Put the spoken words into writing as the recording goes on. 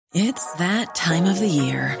It's that time of the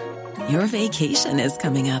year. Your vacation is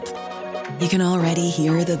coming up. You can already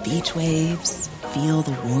hear the beach waves, feel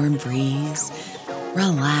the warm breeze,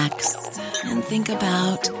 relax, and think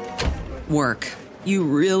about work. You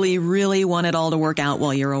really, really want it all to work out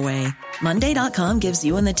while you're away. Monday.com gives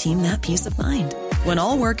you and the team that peace of mind. When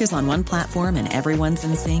all work is on one platform and everyone's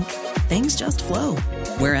in sync, things just flow.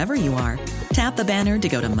 Wherever you are, tap the banner to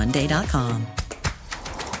go to Monday.com.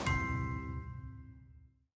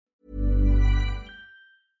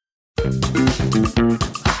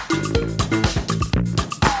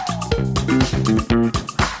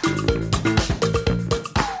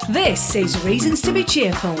 This is Reasons to be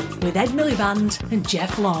Cheerful with Ed Miliband and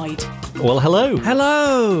Jeff Lloyd. Well, hello.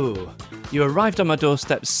 Hello! You arrived on my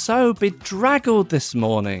doorstep so bedraggled this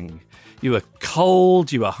morning. You were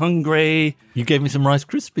cold, you were hungry. You gave me some Rice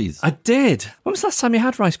Krispies. I did. When was the last time you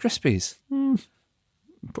had Rice Krispies?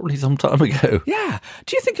 Probably some time ago. Yeah.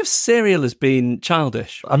 Do you think of cereal as being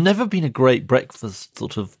childish? I've never been a great breakfast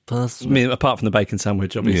sort of person. I mean, apart from the bacon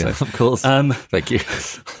sandwich, obviously. Yeah, of course. Thank you.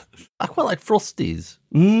 I quite like Frosties.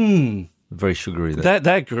 Very sugary, though.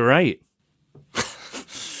 They're great.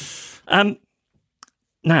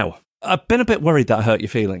 Now, I've been a bit worried that I hurt your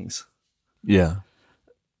feelings Yeah.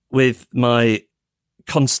 with my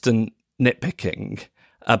constant nitpicking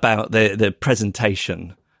about the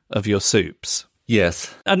presentation of your soups.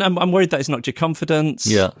 Yes. And I'm worried that it's knocked your confidence.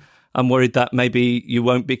 Yeah. I'm worried that maybe you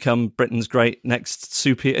won't become Britain's great next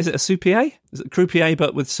soupier. Is it a soupier? Is it croupier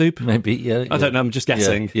but with soup? Maybe, yeah. I don't know, I'm just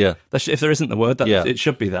guessing. Yeah. If there isn't the word, it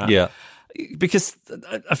should be that. Yeah. Because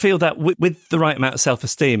I feel that with the right amount of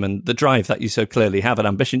self-esteem and the drive that you so clearly have and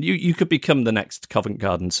ambition, you could become the next Covent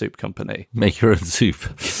Garden soup company. Make your own soup.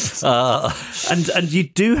 And you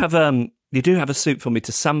do have a soup for me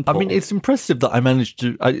to sample. I mean, it's impressive that I managed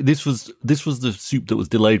to. This was the soup that was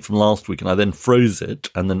delayed from last week, and I then froze it,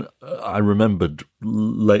 and then I remembered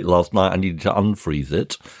late last night I needed to unfreeze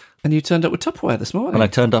it. And you turned up with Tupperware this morning. And I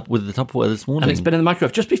turned up with the Tupperware this morning. And it's been in the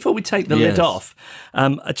microwave. Just before we take the lid off,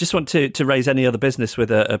 I just want to raise any other business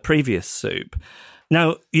with a previous soup.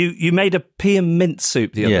 Now, you made a pea and mint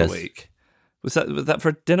soup the other week. Was that for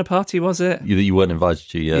a dinner party, was it? You weren't invited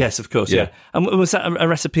to, yeah. Yes, of course, yeah. And was that a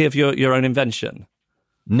recipe of your own invention?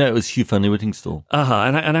 No, it was Hugh Fernie Whittingstall.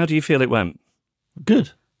 And how do you feel it went?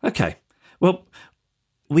 Good. Okay. Well,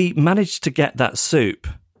 we managed to get that soup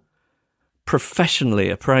professionally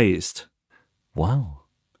appraised. Wow.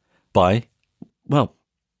 By? Well,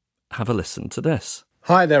 have a listen to this.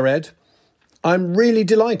 Hi there, Ed. I'm really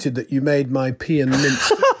delighted that you made my pea and mint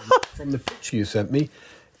soup from the picture you sent me.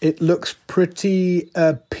 It looks pretty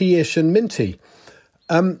pea-ish and minty.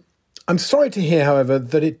 I'm sorry to hear, however,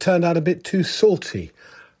 that it turned out a bit too salty.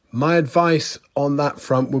 My advice on that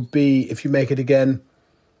front would be, if you make it again,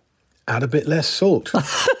 add a bit less salt.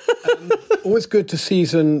 Always good to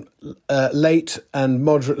season late and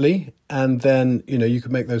moderately, and then, you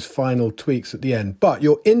can make those final tweaks at the end. But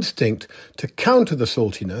your instinct to counter the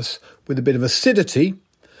saltiness with a bit of acidity,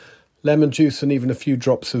 lemon juice and even a few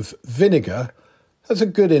drops of vinegar, that's a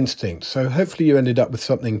good instinct. So hopefully you ended up with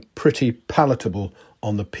something pretty palatable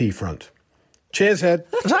on the pea front. Cheers, Ed.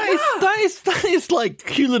 That is like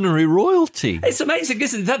culinary royalty. It's amazing,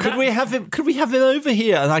 isn't it? Could we have him over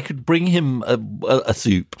here and I could bring him a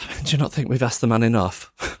soup? Do you not think we've asked the man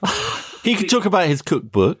enough? He could talk about his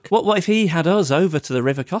cookbook. What if he had us over to the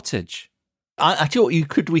River Cottage? I tell you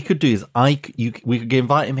what we could do is we could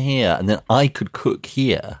invite him here, and then I could cook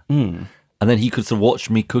here, and then he could sort of watch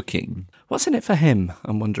me cooking. What's in it for him?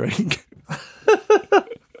 I'm wondering.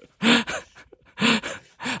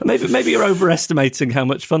 Maybe you're overestimating how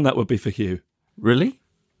much fun that would be for you. Really?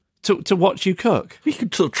 To watch you cook? He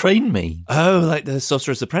could sort of train me. Oh, like the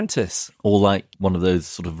Sorcerer's Apprentice? Or like one of those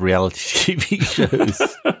sort of reality TV shows.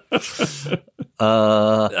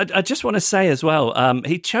 I just want to say as well,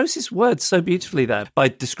 he chose his words so beautifully there by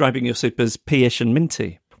describing your soup as pea-ish and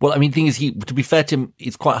minty. Well, I mean, the thing is, to be fair to him,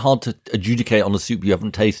 it's quite hard to adjudicate on a soup you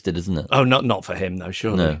haven't tasted, isn't it? Oh, not for him, though,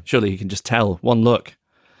 surely. No. Surely you can just tell, one look.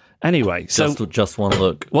 Anyway, just one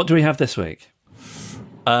look. What do we have this week?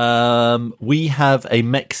 We have a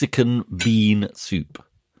Mexican bean soup.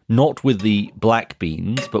 Not with the black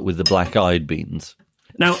beans, but with the black-eyed beans.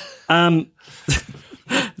 Now,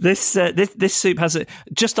 this soup has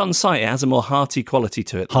just on site. It has a more hearty quality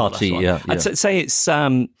to it. Than Hearty, the last one. yeah. I'd say it's.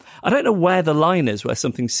 I don't know where the line is where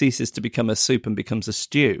something ceases to become a soup and becomes a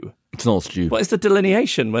stew. It's not a stew. What is the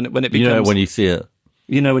delineation when it becomes? You know when you see it.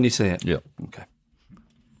 You know when you see it. Yeah. Okay.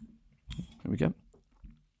 Here we go.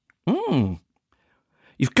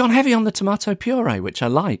 You've gone heavy on the tomato puree, which I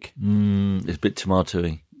like. It's a bit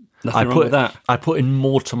tomatoey. Nothing wrong with that. I put in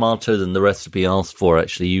more tomato than the recipe asked for.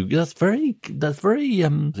 Actually, that's very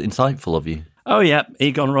insightful of you. Oh yeah,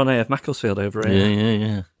 Egon Ronay of Macclesfield over here.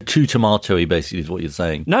 Yeah. Too tomatoey, basically, is what you're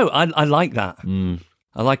saying. No, I like that.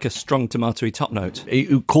 I like a strong tomatoey top note.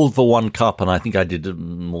 It called for 1 cup, and I think I did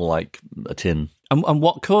more like a tin. And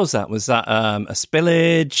what caused that? Was that a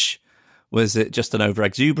spillage? Was it just an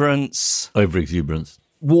overexuberance? Overexuberance.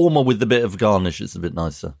 Warmer with a bit of garnish, it's a bit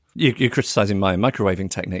nicer. You're criticising my microwaving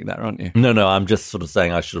technique there, aren't you? No, I'm just sort of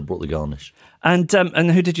saying I should have brought the garnish. And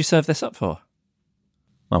who did you serve this up for?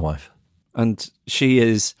 My wife. And she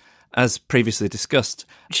is, as previously discussed,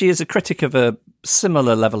 she is a critic of a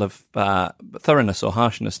similar level of thoroughness or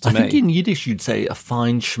harshness to me. I think in Yiddish you'd say a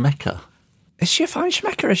fine schmecker. Is she a fine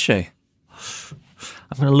schmecker, is she?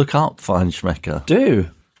 I'm going to look up fine schmecker. Do.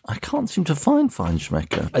 I can't seem to find fine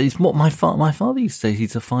schmecker. It's what my father used to say,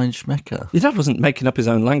 he's a fine schmecker. Your dad wasn't making up his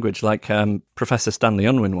own language like Professor Stanley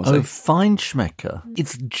Unwin, was he? Oh, fine schmecker.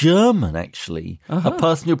 It's German, actually. A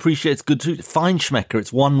person who appreciates good food. Fine schmecker,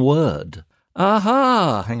 it's one word.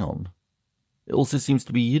 Aha! Hang on. It also seems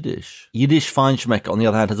to be Yiddish. Yiddish Feinschmecker, on the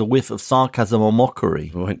other hand, has a whiff of sarcasm or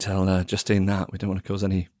mockery. We won't tell Justine that. We don't want to cause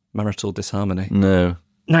any marital disharmony. No.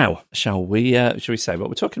 Now, shall we say what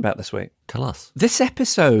we're talking about this week? Tell us. This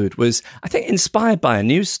episode was, I think, inspired by a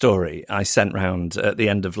news story I sent round at the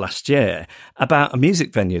end of last year about a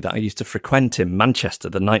music venue that I used to frequent in Manchester,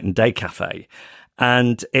 the Night and Day Cafe.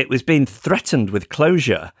 And it was being threatened with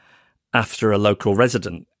closure after a local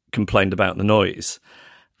resident complained about the noise.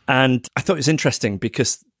 And I thought it was interesting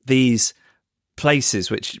because these places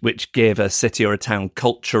which give a city or a town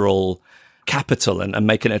cultural capital and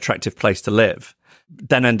make an attractive place to live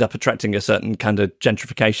then end up attracting a certain kind of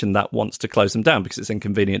gentrification that wants to close them down because it's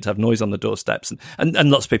inconvenient to have noise on the doorsteps. And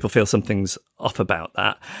lots of people feel something's off about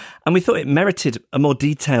that. And we thought it merited a more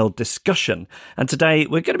detailed discussion. And today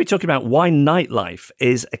we're going to be talking about why nightlife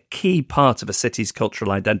is a key part of a city's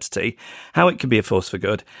cultural identity, how it can be a force for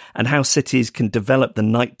good, and how cities can develop the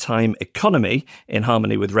nighttime economy in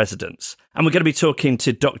harmony with residents. And we're going to be talking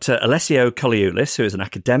to Dr. Alessio Kolioulis, who is an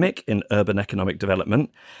academic in urban economic development,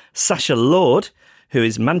 Sasha Lord, who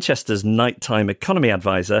is Manchester's nighttime economy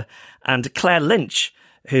advisor, and Claire Lynch,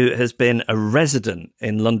 who has been a resident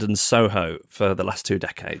in London's Soho for the last 2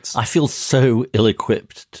 decades. I feel so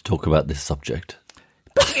ill-equipped to talk about this subject.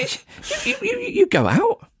 But you go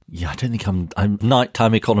out. Yeah, I don't think I'm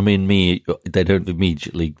nighttime economy and me, they don't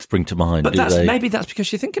immediately spring to mind, but do they? Maybe that's because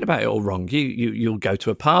you're thinking about it all wrong. You'll go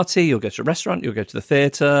to a party, you'll go to a restaurant, you'll go to the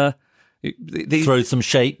theatre. Throw some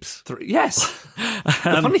shapes. Yes.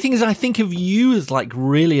 The funny thing is I think of you as like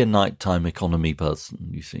really a nighttime economy person,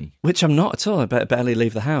 you see. Which I'm not at all. I barely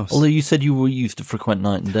leave the house. Although you said you were used to frequent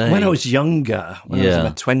night and day. When I was younger, when I was in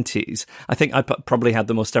my 20s, I think I probably had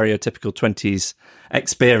the more stereotypical 20s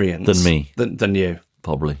experience. Than me. Than you.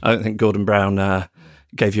 Probably. I don't think Gordon Brown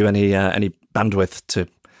gave you any bandwidth to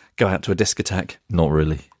go out to a discotheque. Not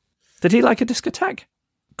really. Did he like a discotheque?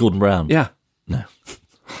 Gordon Brown? Yeah. No.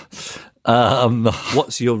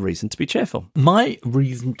 What's your reason to be cheerful? My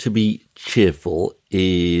reason to be cheerful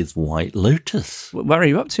is White Lotus. Where are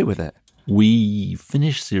you up to with it? We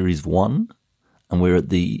finished Series 1 and we're at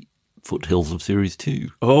the foothills of Series 2.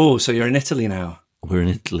 Oh, so you're in Italy now. We're in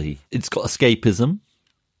Italy. It's got escapism.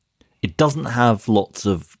 It doesn't have lots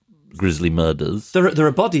of grisly murders. There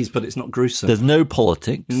are bodies, but it's not gruesome. There's no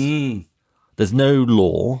politics. There's no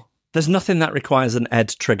law. There's nothing that requires an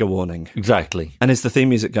Ed trigger warning. Exactly. And is the theme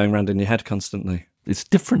music going round in your head constantly? It's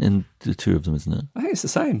different in the two of them, isn't it? I think it's the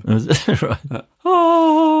same. Right.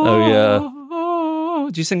 Oh, yeah.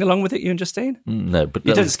 Do you sing along with it, you and Justine? No, but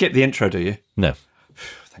you don't skip the intro, do you? No.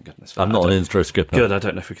 Thank goodness. I'm not an intro skipper. Good. I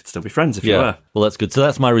don't know if we could still be friends if you were. Well, that's good. So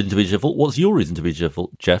that's my reason to be cheerful. What's your reason to be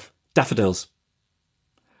cheerful, Jeff? Daffodils.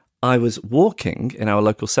 I was walking in our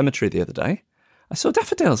local cemetery the other day. I saw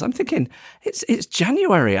daffodils. I'm thinking, it's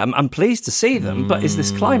January. I'm pleased to see them, but is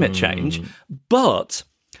this climate change? But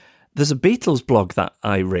there's a Beatles blog that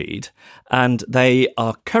I read, and they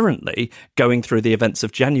are currently going through the events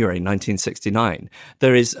of January 1969.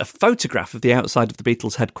 There is a photograph of the outside of the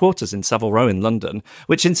Beatles' headquarters in Savile Row in London,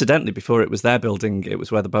 which incidentally, before it was their building, it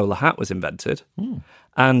was where the bowler hat was invented.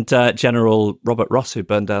 And General Robert Ross, who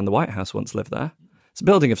burned down the White House, once lived there. It's a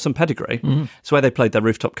building of some pedigree. It's where they played their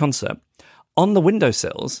rooftop concert. On the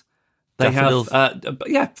windowsills, they daffodils.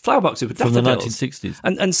 have flower boxes with From daffodils. the 1960s.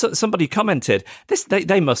 And so somebody commented,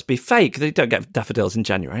 they must be fake. They don't get daffodils in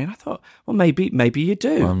January. And I thought, well, maybe you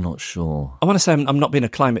do. I'm not sure. I want to say I'm not being a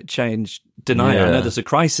climate change denier. Yeah. I know there's a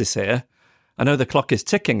crisis here. I know the clock is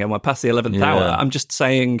ticking and we're past the 11th hour. I'm just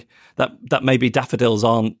saying that maybe daffodils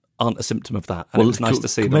aren't a symptom of that. And it was nice to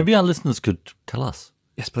see them. Maybe our listeners could tell us.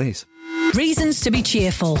 Yes, please. Reasons to be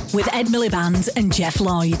cheerful with Ed Miliband and Geoff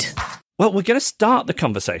Lloyd. Well, we're going to start the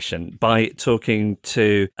conversation by talking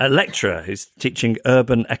to a lecturer who's teaching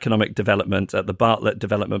urban economic development at the Bartlett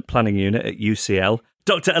Development Planning Unit at UCL.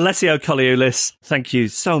 Dr. Alessio Kolioulis, thank you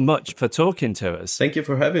so much for talking to us. Thank you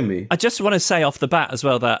for having me. I just want to say off the bat as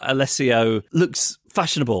well that Alessio looks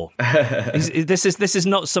fashionable. This is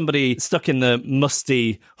not somebody stuck in the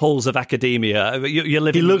musty halls of academia. You're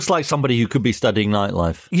living. He looks like somebody who could be studying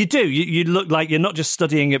nightlife. You do. You look like you're not just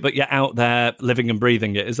studying it, but you're out there living and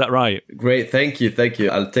breathing it. Is that right? Great. Thank you.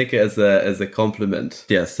 I'll take it as a compliment.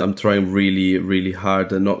 Yes, I'm trying really, really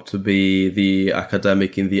hard not to be the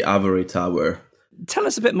academic in the ivory tower. Tell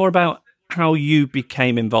us a bit more about how you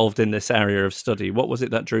became involved in this area of study. What was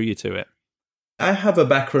it that drew you to it? I have a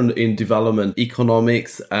background in development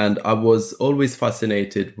economics, and I was always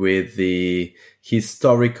fascinated with the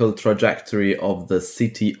historical trajectory of the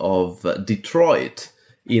city of Detroit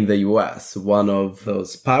in the US, one of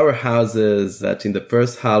those powerhouses that in the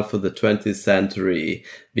first half of the 20th century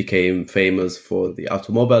became famous for the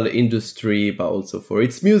automobile industry, but also for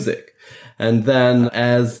its music. And then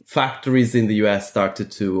as factories in the US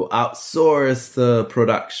started to outsource the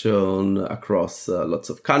production across lots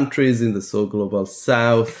of countries in the so global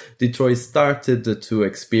South, Detroit started to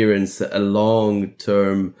experience a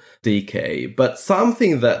long-term decay. But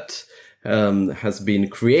something that has been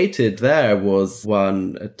created there was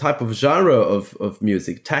a type of genre of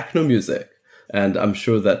music, techno music. And I'm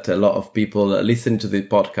sure that a lot of people listening to the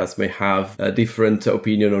podcast may have a different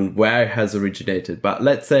opinion on where it has originated. But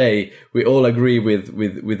let's say we all agree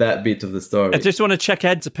with that bit of the story. I just want to check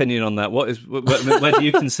Ed's opinion on that. Where do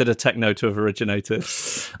you consider techno to have originated?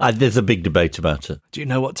 There's a big debate about it. Do you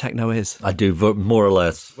know what techno is? I do, more or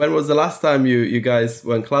less. When was the last time you guys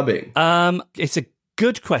went clubbing? It's a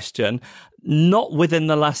good question. Not within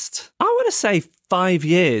the last, I want to say, 5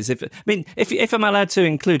 years. If I'm allowed to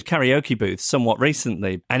include karaoke booths somewhat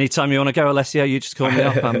recently, anytime you want to go, Alessio, you just call me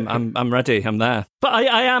up. I'm ready. I'm there. But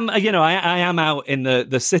I am out in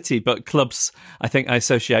the city, but clubs, I think I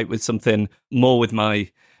associate with something more with my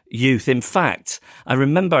youth. In fact, I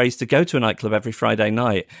remember I used to go to a nightclub every Friday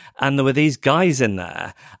night, and there were these guys in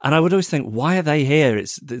there, and I would always think, why are they here?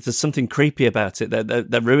 There's something creepy about it.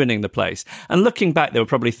 They're ruining the place. And looking back, they were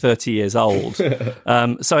probably 30 years old.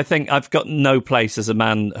 So I think I've got no place as a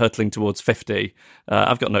man hurtling towards 50.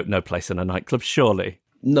 I've got no place in a nightclub, surely.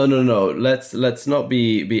 No. Let's not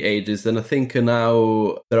be ageist. And I think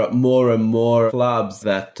now there are more and more clubs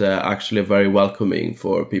that actually are very welcoming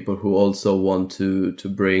for people who also want to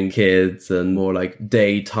bring kids and more like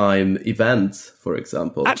daytime events, for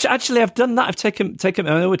example. Actually, I've done that. I've taken.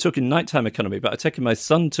 I know we're talking nighttime economy, but I've taken my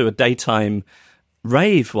son to a daytime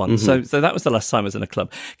rave once. Mm-hmm. So that was the last time I was in a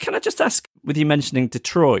club. Can I just ask, with you mentioning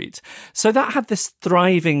Detroit, so that had this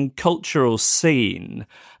thriving cultural scene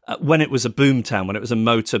when it was a boomtown, when it was a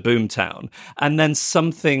motor boomtown, and then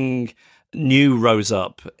something new rose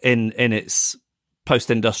up in its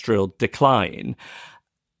post-industrial decline.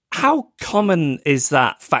 How common is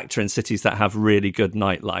that factor in cities that have really good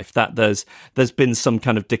nightlife, that there's been some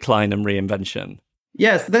kind of decline and reinvention?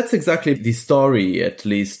 Yes, that's exactly the story, at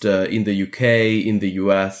least in the UK, in the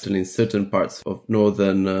US, and in certain parts of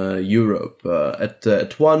Northern Europe.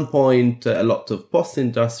 At one point, a lot of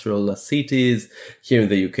post-industrial cities. Here in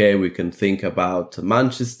the UK, we can think about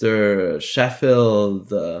Manchester,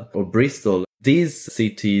 Sheffield, or Bristol. These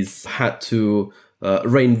cities had to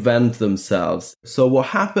reinvent themselves. So what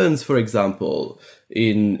happens, for example,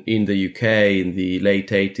 in the UK in the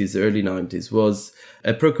late 80s, early 90s was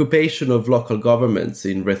a preoccupation of local governments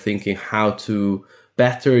in rethinking how to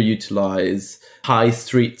better utilize high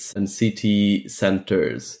streets and city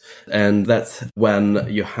centers. And that's when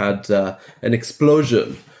you had an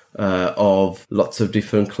explosion of lots of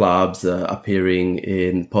different clubs appearing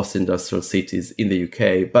in post-industrial cities in the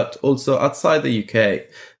UK, but also outside the UK.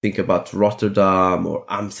 Think about Rotterdam or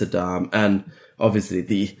Amsterdam, and obviously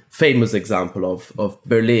the famous example of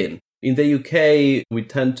Berlin. In the UK, we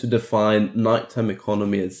tend to define nighttime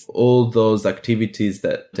economy as all those activities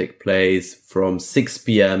that take place from 6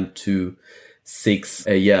 p.m. to 6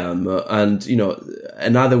 a.m. And,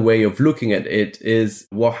 another way of looking at it is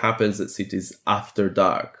what happens at cities after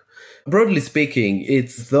dark. Broadly speaking,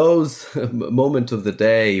 it's those moments of the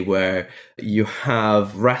day where you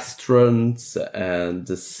have restaurants and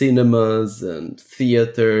cinemas and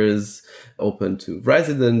theaters open to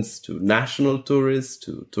residents, to national tourists,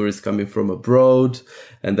 to tourists coming from abroad.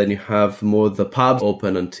 And then you have more the pubs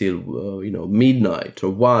open until, midnight or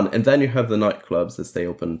 1. And then you have the nightclubs that stay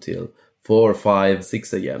open until 4, 5,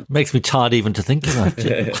 6 a.m. Makes me tired even to think about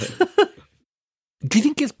it. Do you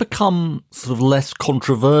think it's become sort of less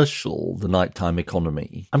controversial, the nighttime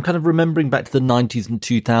economy? I'm kind of remembering back to the 90s and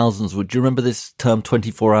 2000s. Would you remember this term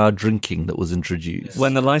 24-hour drinking that was introduced?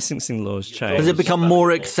 When the licensing laws changed. Has it become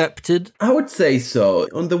more accepted? I would say so.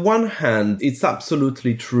 On the one hand, it's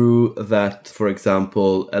absolutely true that, for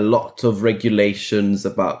example, a lot of regulations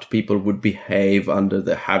about people would behave under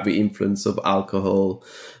the heavy influence of alcohol,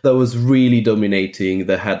 that was really dominating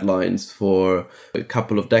the headlines for a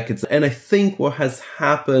couple of decades. And I think what has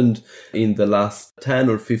happened in the last 10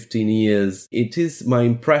 or 15 years, it is my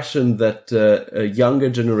impression that younger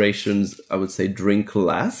generations, I would say, drink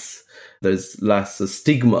less. There's less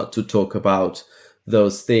stigma to talk about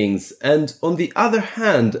those things. And on the other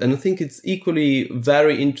hand, and I think it's equally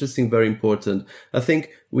very interesting, very important, I think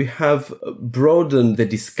we have broadened the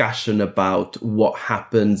discussion about what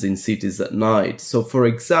happens in cities at night. So, for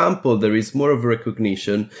example, there is more of a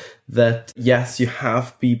recognition that, yes, you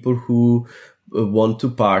have people who want to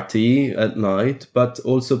party at night, but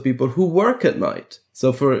also people who work at night.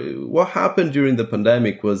 So for what happened during the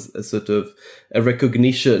pandemic was a sort of a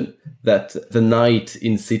recognition that the night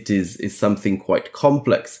in cities is something quite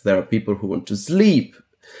complex. There are people who want to sleep,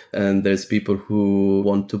 and there's people who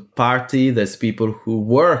want to party. There's people who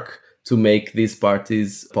work to make these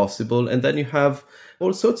parties possible. And then you have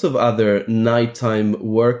all sorts of other nighttime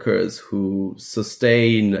workers who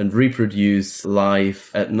sustain and reproduce life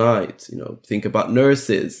at night. You know, think about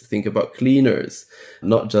nurses, think about cleaners,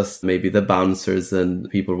 not just maybe the bouncers and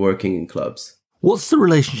people working in clubs. What's the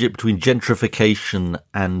relationship between gentrification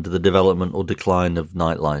and the development or decline of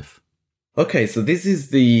nightlife? Okay, so this is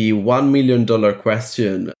the $1 million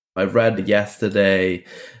question. I read yesterday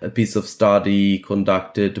a piece of study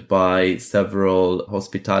conducted by several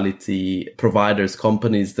hospitality providers,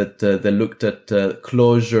 companies that they looked at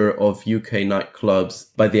closure of UK nightclubs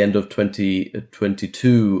by the end of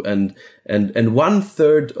 2022, and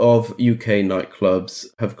 1/3 of UK nightclubs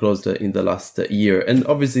have closed in the last year. And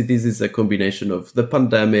obviously this is a combination of the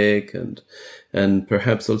pandemic and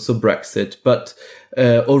perhaps also Brexit, but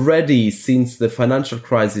already since the financial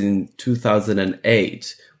crisis in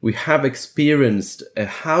 2008, we have experienced a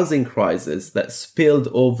housing crisis that spilled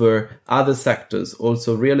over other sectors,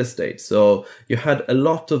 also real estate. So you had a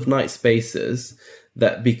lot of night spaces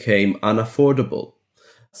that became unaffordable.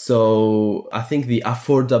 So I think the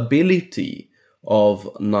affordability of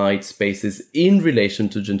night spaces in relation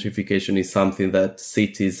to gentrification is something that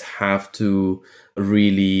cities have to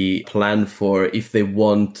really plan for if they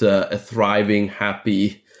want a thriving,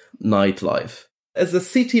 happy nightlife. As a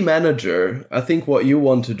city manager, I think what you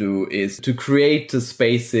want to do is to create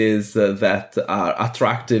spaces that are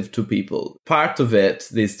attractive to people. Part of it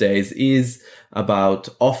these days is about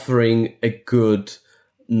offering a good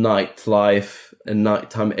nightlife and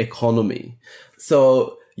nighttime economy.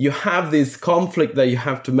 So you have this conflict that you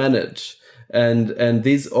have to manage. And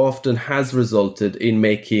this often has resulted in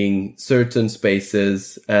making certain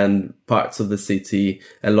spaces and parts of the city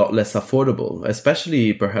a lot less affordable,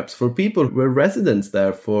 especially perhaps for people who were residents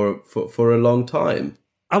there for a long time.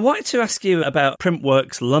 I wanted to ask you about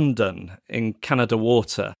Printworks London in Canada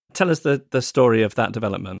Water. Tell us the story of that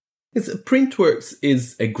development. Printworks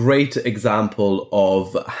is a great example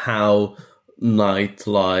of how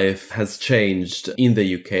nightlife has changed in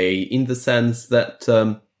the UK, in the sense that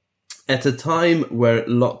at a time where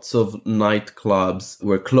lots of nightclubs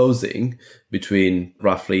were closing between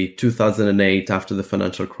roughly 2008 after the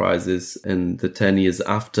financial crisis and the 10 years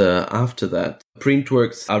after that,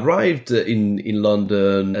 Printworks arrived in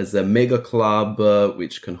London as a mega club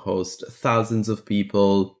which can host thousands of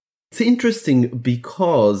people. It's interesting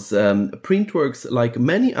because Printworks, like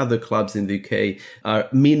many other clubs in the UK, are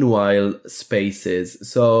meanwhile spaces.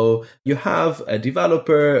 So you have a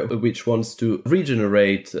developer which wants to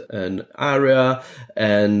regenerate an area,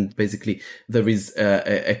 and basically there is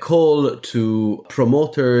a call to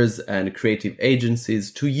promoters and creative agencies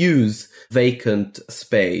to use vacant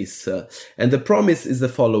space. And the promise is the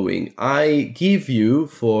following: I give you,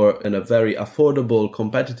 for a very affordable,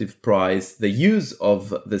 competitive price, the use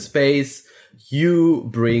of the space. You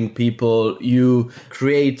bring people, you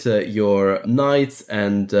create your nights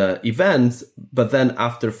and events, but then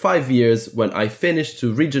after 5 years, when I finish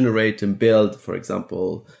to regenerate and build, for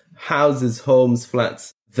example, houses, homes,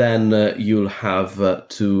 flats, then you'll have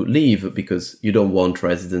to leave because you don't want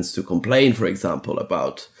residents to complain, for example,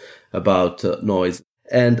 about noise.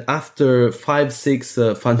 And after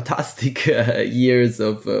 5-6 fantastic years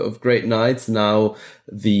of great nights, now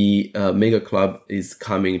the mega club is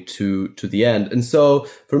coming to the end. And so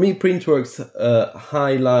for me, Printworks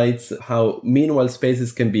highlights how meanwhile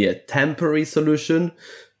spaces can be a temporary solution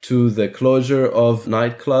to the closure of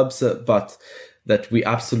nightclubs, but that we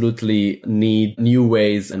absolutely need new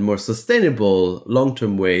ways and more sustainable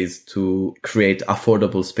long-term ways to create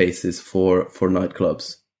affordable spaces for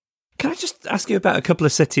nightclubs. Can I just ask you about a couple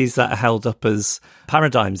of cities that are held up as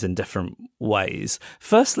paradigms in different ways?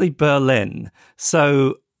 Firstly, Berlin.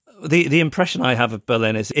 So the impression I have of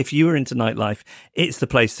Berlin is if you were into nightlife, it's the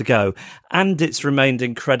place to go. And it's remained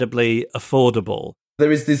incredibly affordable.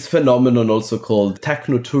 There is this phenomenon also called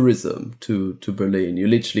techno-tourism to Berlin. You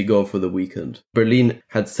literally go for the weekend. Berlin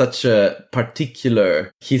had such a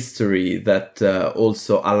particular history that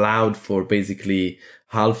also allowed for basically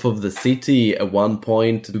half of the city at one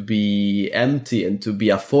point to be empty and to be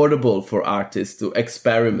affordable for artists to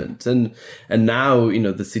experiment. And now,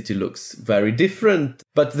 the city looks very different.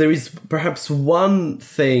 But there is perhaps one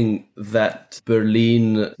thing that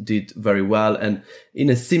Berlin did very well, and in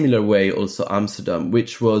a similar way also Amsterdam,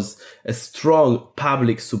 which was a strong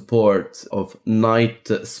public support of night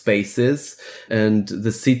spaces. And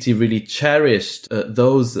the city really cherished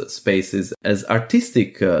those spaces as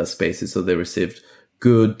artistic spaces. So they received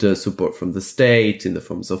good support from the state in the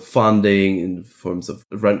forms of funding, in the forms of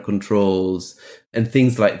rent controls, and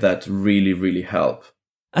things like that really, really help.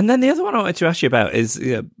 And then the other one I wanted to ask you about is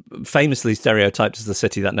famously stereotyped as the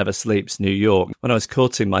city that never sleeps, New York. When I was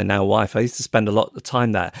courting my now wife, I used to spend a lot of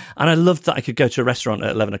time there. And I loved that I could go to a restaurant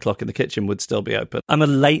at 11 o'clock and the kitchen would still be open. I'm a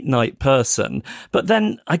late night person. But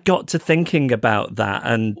then I got to thinking about that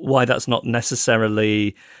and why that's not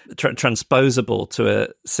necessarily transposable to a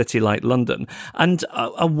city like London. And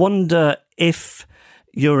I wonder if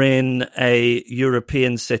you're in a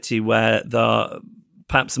European city where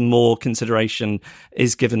perhaps more consideration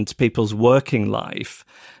is given to people's working life,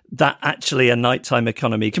 that actually a nighttime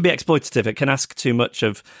economy can be exploitative. It can ask too much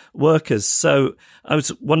of workers. So I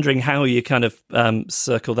was wondering how you kind of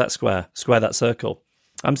square that circle.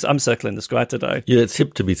 I'm circling the square today. Yeah, it's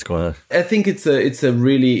hip to be square. I think it's a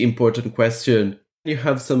really important question. You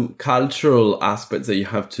have some cultural aspects that you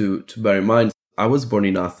have to bear in mind. I was born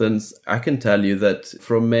in Athens. I can tell you that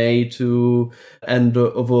from May to end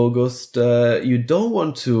of August, you don't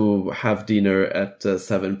want to have dinner at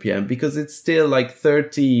 7 p.m. because it's still like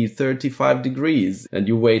 30, 35 degrees and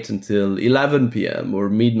you wait until 11 p.m. or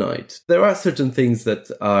midnight. There are certain things that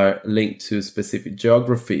are linked to specific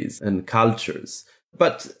geographies and cultures.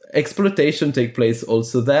 But exploitation takes place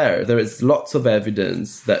also there. There is lots of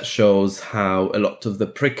evidence that shows how a lot of the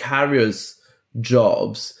precarious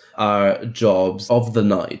jobs are jobs of the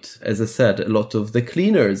night. As I said, a lot of the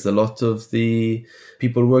cleaners, a lot of the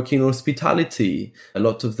people working in hospitality, a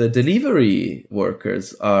lot of the delivery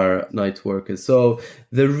workers are night workers. So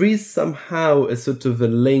there is somehow a sort of a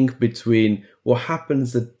link between what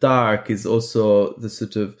happens at dark is also the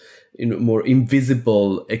sort of more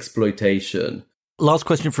invisible exploitation. Last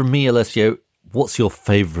question from me, Alessio. What's your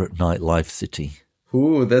favorite nightlife city?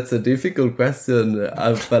 Ooh, that's a difficult question.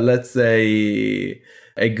 But let's say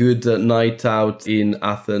a good night out in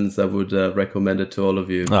Athens, I would recommend it to all of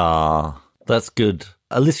you. Ah, that's good.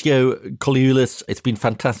 Alessio Kolioulis, it's been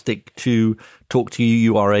fantastic to talk to you.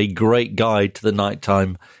 You are a great guide to the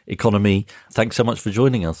nighttime economy. Thanks so much for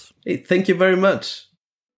joining us. Hey, thank you very much.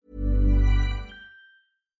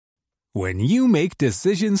 When you make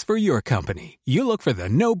decisions for your company, you look for the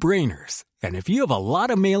no-brainers. And if you have a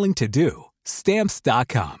lot of mailing to do,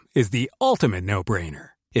 Stamps.com is the ultimate no-brainer.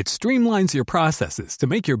 It streamlines your processes to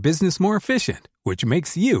make your business more efficient, which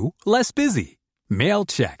makes you less busy. Mail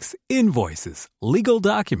checks, invoices, legal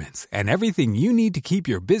documents, and everything you need to keep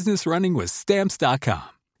your business running with Stamps.com.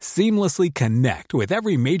 Seamlessly connect with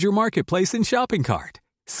every major marketplace and shopping cart.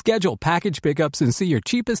 Schedule package pickups and see your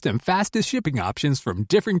cheapest and fastest shipping options from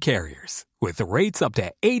different carriers. With rates up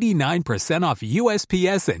to 89% off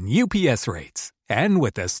USPS and UPS rates. And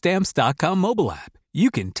with the Stamps.com mobile app,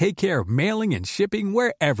 you can take care of mailing and shipping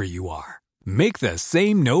wherever you are. Make the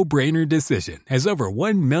same no-brainer decision as over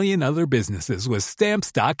 1 million other businesses with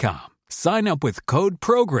Stamps.com. Sign up with code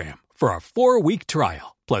PROGRAM for a 4-week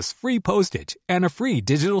trial, plus free postage and a free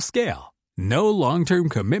digital scale. No long-term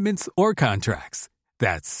commitments or contracts.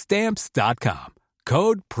 That's Stamps.com.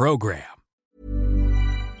 Code PROGRAM.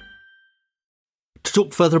 To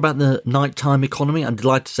talk further about the nighttime economy, I'm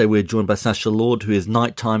delighted to say we're joined by Sasha Lord, who is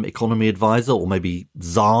Nighttime Economy Advisor, or maybe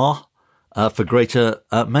Czar, for Greater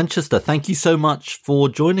Manchester. Thank you so much for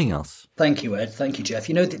joining us. Thank you, Ed. Thank you, Jeff.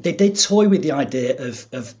 You know, they did toy with the idea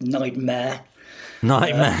of nightmare.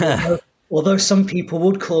 Nightmare. Although some people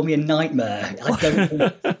would call me a nightmare. I don't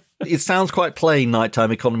think... It sounds quite plain,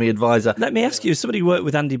 Nighttime Economy Advisor. Let me ask you, somebody who worked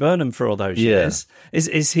with Andy Burnham for all those years.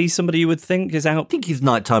 Is he somebody you would think is out? I think he's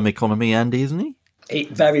Nighttime Economy, Andy, isn't he?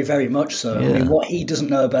 Very, very much so. Yeah. I mean, what he doesn't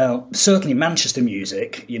know about, certainly Manchester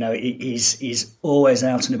music, he's always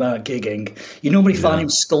out and about gigging. You normally find him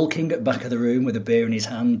skulking at the back of the room with a beer in his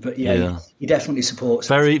hand, but he definitely supports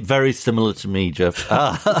Very, very similar to me, Jeff.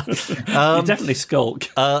 You definitely skulk.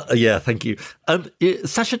 Yeah, thank you.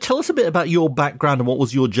 Sasha, tell us a bit about your background and what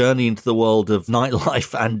was your journey into the world of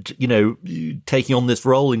nightlife and, taking on this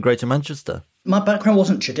role in Greater Manchester. My background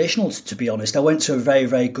wasn't traditional, to be honest. I went to a very,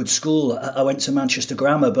 very good school. I went to Manchester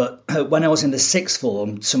Grammar, but when I was in the sixth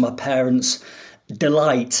form, to my parents'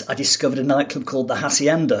 delight, I discovered a nightclub called the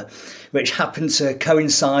Hacienda, which happened to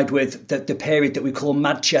coincide with the period that we call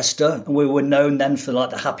Manchester. And we were known then for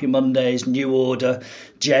like the Happy Mondays, New Order,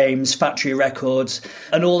 James, Factory Records.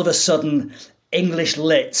 And all of a sudden, English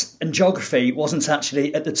lit and geography wasn't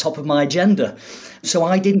actually at the top of my agenda. So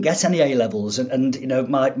I didn't get any A-levels. And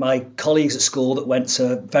my colleagues at school that went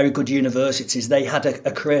to very good universities, they had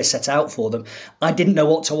a career set out for them. I didn't know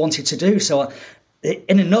what I wanted to do. So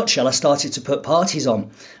in a nutshell, I started to put parties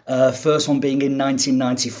on. First one being in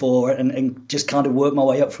 1994 and just kind of worked my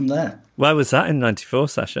way up from there. Where was that in 94,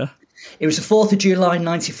 Sasha? It was the 4th of July,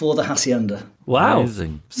 94, the Hacienda. Wow.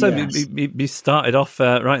 Amazing. So Yes. you started off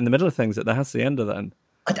right in the middle of things at the Hacienda then?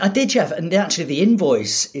 I did, Jeff, and actually the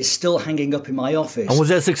invoice is still hanging up in my office. And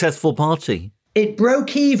was it a successful party? It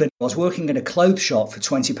broke even. I was working in a clothes shop for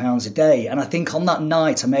 £20 a day, and I think on that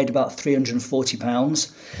night I made about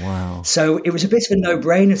 £340. Wow. So it was a bit of a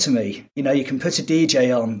no-brainer to me. You can put a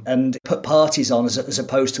DJ on and put parties on as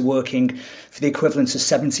opposed to working for the equivalent of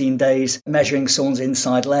 17 days measuring someone's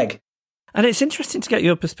inside leg. And it's interesting to get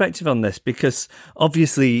your perspective on this because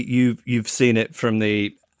obviously you've seen it from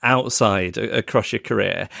the outside across your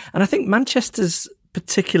career. And I think Manchester's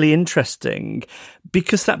particularly interesting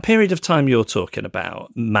because that period of time you're talking about,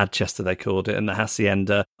 Manchester they called it, and the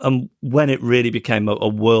Hacienda, and when it really became a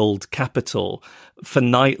world capital for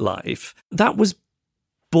nightlife, that was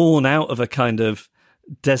born out of a kind of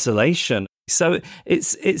desolation. So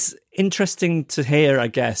it's interesting to hear, I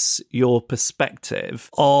guess, your perspective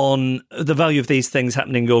on the value of these things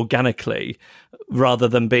happening organically rather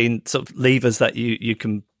than being sort of levers that you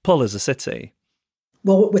can pull as a city.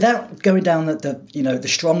 Well, without going down the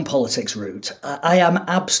strong politics route, I am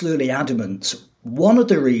absolutely adamant. One of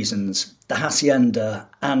the reasons the Hacienda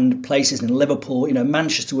and places in Liverpool,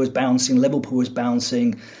 Manchester was bouncing, Liverpool was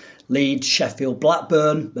bouncing, Leeds, Sheffield,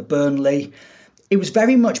 Blackburn, Burnley, it was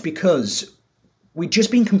very much because we'd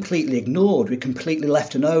just been completely ignored. We're completely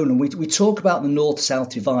left alone. And we talk about the north-south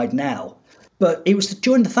divide now. But it was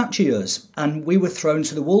during the Thatcher years, and we were thrown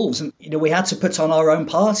to the wolves. And, we had to put on our own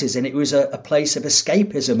parties, and it was a place of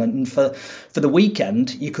escapism. And for the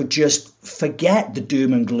weekend, you could just forget the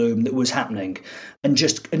doom and gloom that was happening and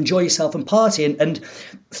just enjoy yourself and party. And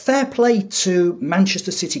fair play to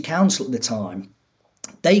Manchester City Council at the time.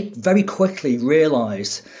 They very quickly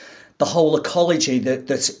realised the whole ecology that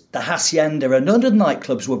the Hacienda and other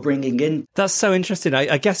nightclubs were bringing in. That's so interesting.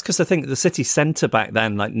 I guess because I think the city centre back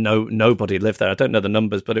then, like nobody lived there. I don't know the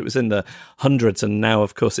numbers, but it was in the hundreds, and now,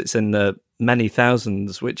 of course, it's in the many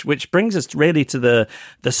thousands, which brings us really to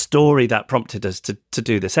the story that prompted us to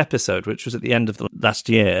do this episode, which was at the end of the last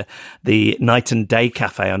year, the Night and Day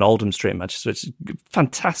Cafe on Oldham Street in Manchester, which is a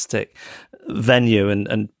fantastic venue,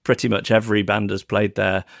 and pretty much every band has played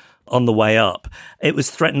there on the way up. It was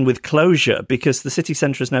threatened with closure because the city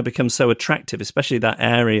centre has now become so attractive, especially that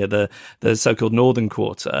area, the so-called Northern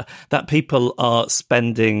Quarter, that people are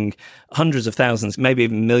spending hundreds of thousands, maybe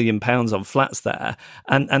even £1 million on flats there,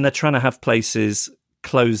 and they're trying to have places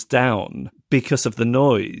closed down because of the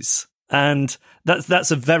noise. And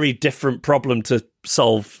that's a very different problem to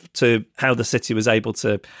solve to how the city was able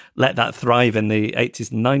to let that thrive in the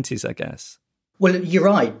 80s and 90s, I guess. Well, you're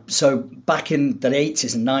right. So back in the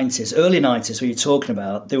 80s and 90s, early 90s, what you're talking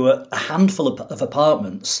about, there were a handful of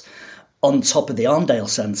apartments on top of the Arndale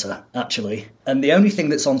Centre, actually. And the only thing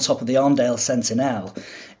that's on top of the Arndale Centre now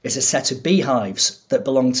is a set of beehives that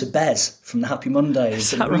belong to Bez from the Happy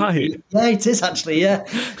Mondays. Is that right? Yeah, it is actually, yeah.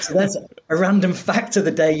 So that's a random fact of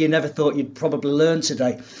the day you never thought you'd probably learn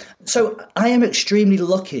today. So I am extremely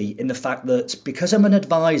lucky in the fact that because I'm an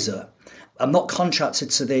advisor, I'm not contracted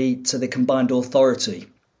to the combined authority.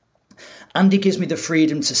 Andy gives me the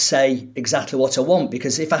freedom to say exactly what I want,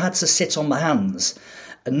 because if I had to sit on my hands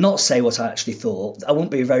and not say what I actually thought, I wouldn't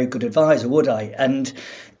be a very good advisor, would I? And,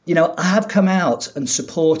 I have come out and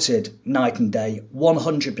supported Night and Day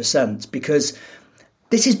 100% because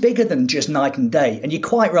this is bigger than just Night and Day. And you're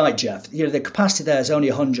quite right, Jeff. The capacity there is only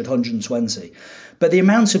 100, 120. But the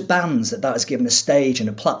amount of bands that has given a stage and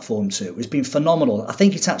a platform to has been phenomenal. I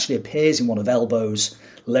think it actually appears in one of Elbow's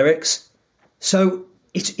lyrics. So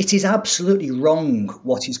It is absolutely wrong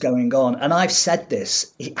what is going on. And I've said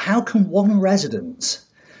this. How can one resident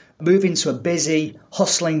move into a busy,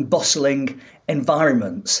 hustling, bustling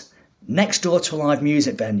environment next door to a live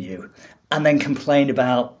music venue and then complain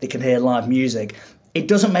about they can hear live music? It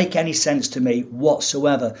doesn't make any sense to me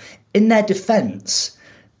whatsoever. In their defence,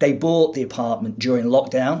 they bought the apartment during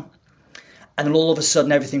lockdown, and then all of a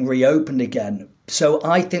sudden everything reopened again. So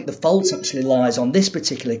I think the fault actually lies on this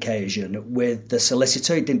particular occasion with the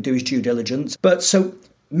solicitor. He didn't do his due diligence. But so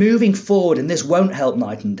moving forward, and this won't help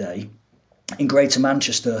Night and Day, in Greater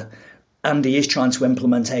Manchester, Andy is trying to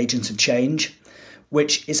implement agents of change,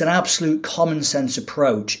 which is an absolute common sense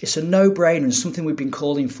approach. It's a no-brainer and something we've been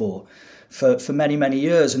calling for many, many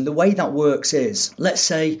years. And the way that works is, let's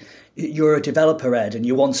say you're a developer, Ed, and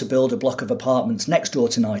you want to build a block of apartments next door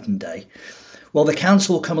to Night and Day. Well, the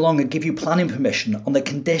council will come along and give you planning permission on the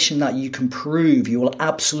condition that you can prove you will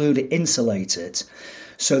absolutely insulate it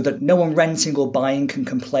so that no one renting or buying can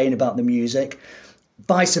complain about the music.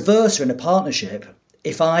 Vice versa, in a partnership,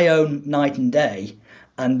 if I own Night and Day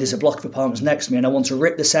and there's a block of apartments next to me and I want to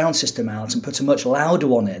rip the sound system out and put a much louder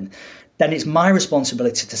one in, then it's my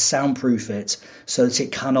responsibility to soundproof it so that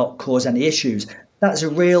it cannot cause any issues. That's a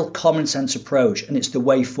real common sense approach, and it's the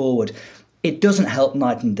way forward. It doesn't help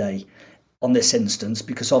Night and Day on this instance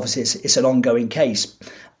because obviously it's an ongoing case,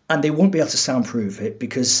 and they won't be able to soundproof it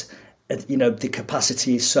because the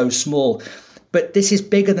capacity is so small. But this is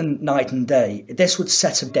bigger than Night and Day. This would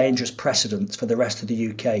set a dangerous precedent for the rest of the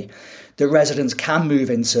UK. The residents can move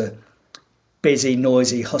into busy,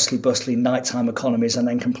 noisy, hustly, bustly nighttime economies and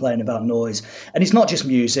then complain about noise. And it's not just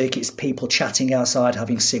music, it's people chatting outside,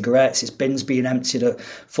 having cigarettes, it's bins being emptied at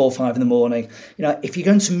 4 or 5 in the morning. If you're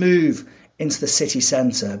going to move into the city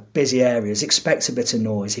centre, busy areas, expect a bit of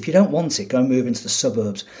noise. If you don't want it, go and move into the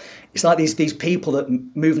suburbs. It's like these people that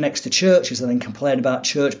move next to churches and then complain about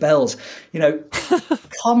church bells.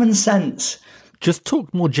 Common sense. Just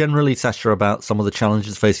talk more generally, Sasha, about some of the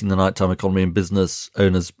challenges facing the nighttime economy and business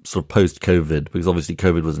owners sort of post-COVID, because obviously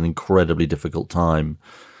COVID was an incredibly difficult time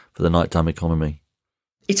for the nighttime economy.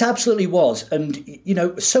 It absolutely was. And,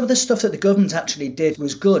 some of the stuff that the government actually did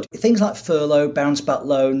was good. Things like furlough, bounce back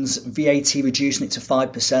loans, VAT reducing it to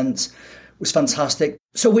 5% was fantastic.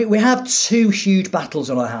 So we have 2 huge battles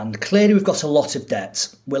on our hand. Clearly, we've got a lot of debt.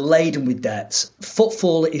 We're laden with debt.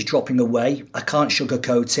 Footfall is dropping away. I can't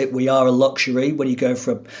sugarcoat it. We are a luxury when you go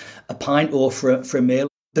for a pint or for a meal.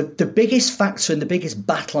 The biggest factor and the biggest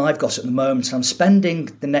battle I've got at the moment, and I'm spending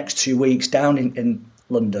the next 2 weeks down in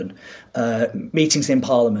London, meetings in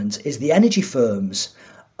Parliament, is the energy firms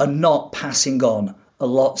are not passing on a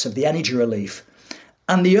lot of the energy relief.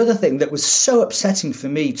 And the other thing that was so upsetting for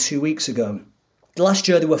me 2 weeks ago, last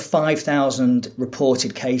year there were 5,000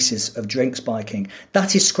 reported cases of drink spiking.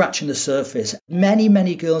 That is scratching the surface. Many,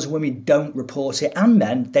 many girls and women don't report it, and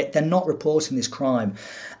men, they're not reporting this crime.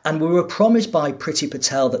 And we were promised by Priti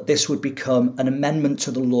Patel that this would become an amendment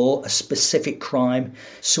to the law, a specific crime.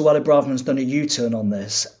 Suella Braverman's done a U-turn on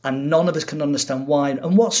this, and none of us can understand why.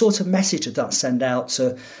 And what sort of message did that send out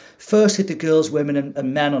to, firstly, the girls, women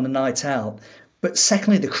and men on a night out, but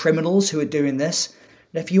secondly, the criminals who are doing this?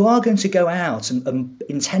 If you are going to go out and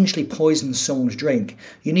intentionally poison someone's drink,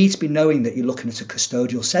 you need to be knowing that you're looking at a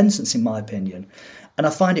custodial sentence, in my opinion. And I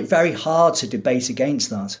find it very hard to debate against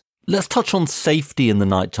that. Let's touch on safety in the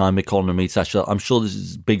nighttime economy, Sasha. I'm sure this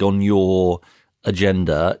is big on your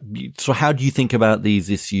agenda. So how do you think about these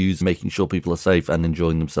issues, making sure people are safe and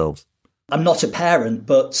enjoying themselves? I'm not a parent,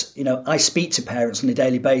 but I speak to parents on a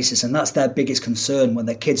daily basis, and that's their biggest concern when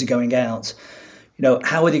their kids are going out.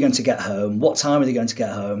 How are they going to get home? What time are they going to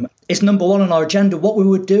get home? It's number one on our agenda. What we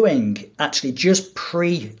were doing, actually, just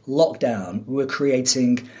pre-lockdown, we were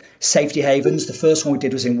creating safety havens. The first one we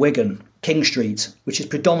did was in Wigan, King Street, which is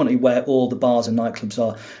predominantly where all the bars and nightclubs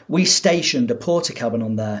are. We stationed a porter cabin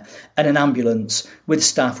on there and an ambulance with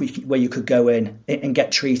staff where you could go in and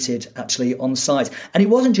get treated actually on site. And it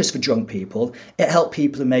wasn't just for drunk people. It helped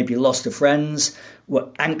people who maybe lost their friends, were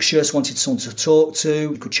anxious, wanted someone to talk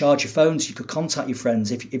to. You could charge your phones, you could contact your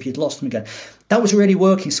friends if you'd lost them again. That was really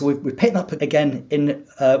working. So we picked that up again in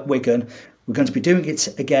Wigan. We're going to be doing it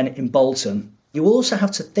again in Bolton. You also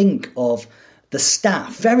have to think of the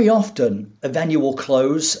staff. Very often a venue will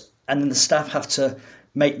close and then the staff have to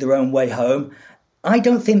make their own way home. I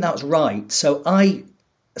don't think that's right. So I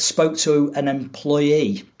spoke to an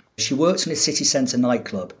employee. She worked in a city centre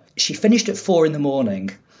nightclub. She finished at 4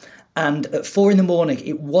 in.the, and at 4 in,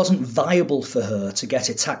 it wasn't viable for her to get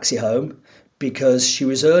a taxi home because she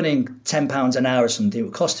was earning £10 an hour or something. It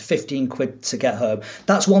would cost her £15 to get home.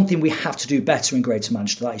 That's one thing we have to do better in Greater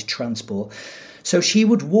Manchester, that is transport. So she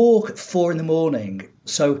would walk at 4 a.m.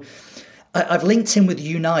 So I've linked in with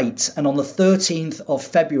Unite, and on the 13th of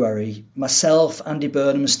February, myself, Andy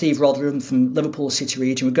Burnham and Steve Rotherham from Liverpool City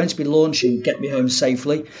Region, we're going to be launching Get Me Home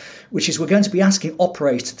Safely, which is we're going to be asking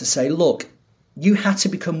operators to say, look, you had to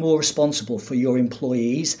become more responsible for your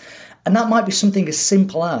employees. And that might be something as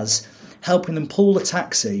simple as helping them pull the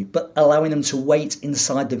taxi, but allowing them to wait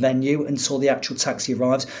inside the venue until the actual taxi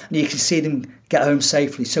arrives, and you can see them get home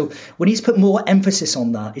safely. So we need to put more emphasis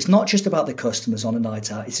on that. It's not just about the customers on a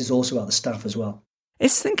night out, it is also about the staff as well.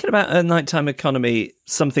 Is thinking about a nighttime economy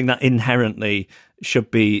something that inherently should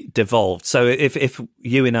be devolved? So if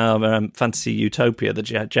you in our fantasy utopia, the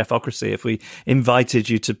Jeffocracy, if we invited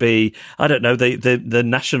you to be, I don't know, the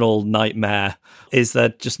national nightmare, is there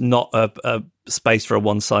just not a space for a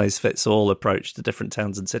one-size-fits-all approach to different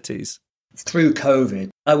towns and cities? Through COVID,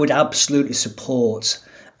 I would absolutely support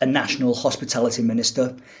a national hospitality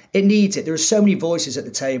minister. It needs it. There are so many voices at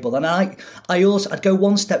the table. And I'd go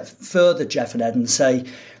one step further, Jeff and Ed, and say,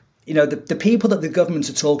 you know, the people that the government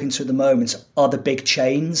are talking to at the moment are the big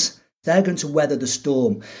chains. They're going to weather the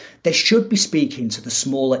storm. They should be speaking to the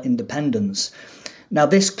smaller independents. Now,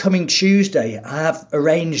 this coming Tuesday, I have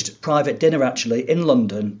arranged private dinner actually in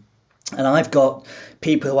London. And I've got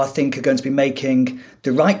people who I think are going to be making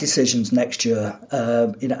the right decisions next year.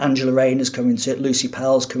 Angela Rayner's coming to it, Lucy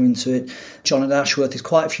Powell's coming to it, Jonathan Ashworth. There's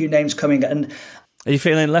quite a few names coming. And are you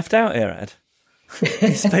feeling left out here, Ed?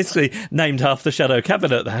 He's basically named half the shadow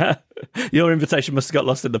cabinet there. Your invitation must have got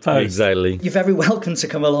lost in the post. Exactly. You're very welcome to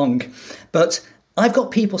come along. But I've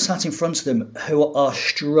got people sat in front of them who are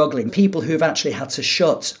struggling, people who've actually had to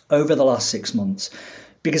shut over the last 6 months.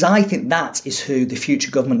 Because I think that is who the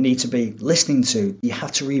future government need to be listening to. You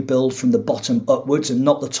have to rebuild from the bottom upwards and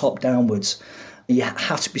not the top downwards. You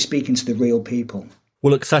have to be speaking to the real people.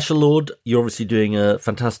 Well, look, Sacha Lord, you're obviously doing a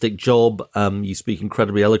fantastic job. You speak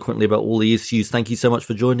incredibly eloquently about all the issues. Thank you so much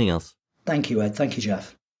for joining us. Thank you, Ed. Thank you,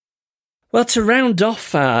 Jeff. Well, to round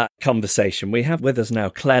off our conversation, we have with us now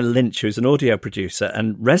Claire Lynch, who's an audio producer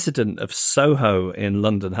and resident of Soho in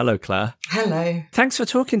London. Hello, Claire. Hello. Thanks for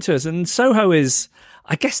talking to us. And Soho is,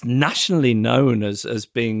 I guess, nationally known as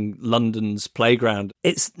being London's playground.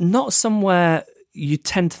 It's not somewhere you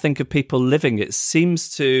tend to think of people living. It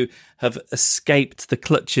seems to have escaped the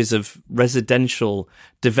clutches of residential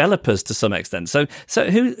developers to some extent. So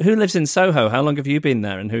who lives in Soho? How long have you been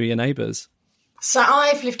there, and who are your neighbours? So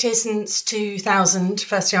I've lived here since 2000,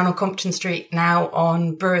 firstly on Compton Street, now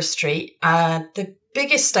on Brewer Street. The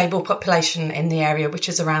biggest stable population in the area, which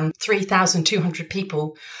is around 3,200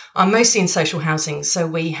 people, are mostly in social housing. So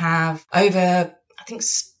we have over, I think,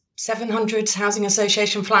 700 housing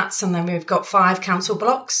association flats, and then we've got 5 council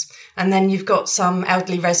blocks. And then you've got some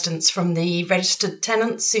elderly residents from the registered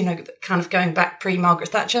tenants, you know, kind of going back pre-Margaret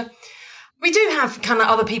Thatcher. We do have kind of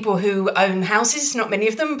other people who own houses, not many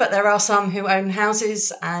of them, but there are some who own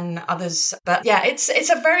houses and others. But yeah, it's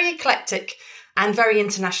a very eclectic and very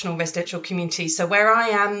international residential community. So where I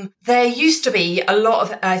am, there used to be a lot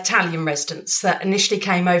of Italian residents that initially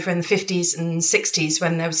came over in the 50s and 60s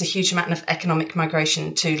when there was a huge amount of economic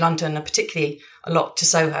migration to London, and particularly a lot to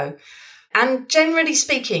Soho. And generally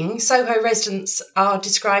speaking, Soho residents are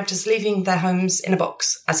described as leaving their homes in a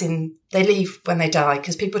box, as in they leave when they die,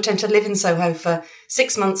 because people tend to live in Soho for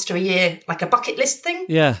 6 months to a year, like a bucket list thing.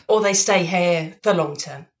 Yeah. Or they stay here for long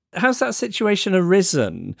term. How's that situation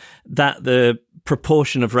arisen, that the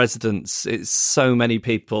proportion of residents is so many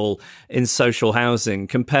people in social housing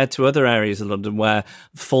compared to other areas of London where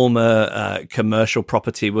former commercial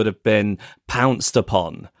property would have been pounced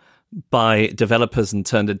upon by developers and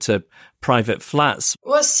turned into private flats?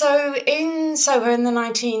 Well, so in Soho in the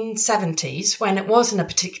 1970s, when it wasn't a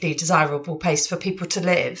particularly desirable place for people to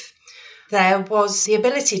live, there was the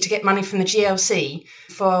ability to get money from the GLC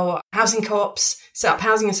for housing co-ops, set up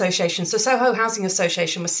housing associations. So Soho Housing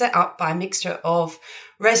Association was set up by a mixture of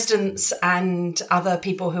residents and other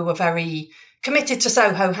people who were very committed to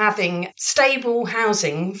Soho having stable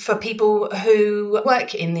housing for people who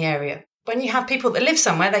work in the area. When you have people that live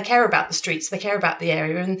somewhere, they care about the streets, they care about the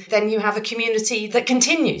area, and then you have a community that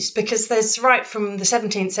continues, because there's right from the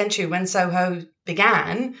 17th century when Soho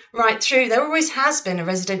began, right through, there always has been a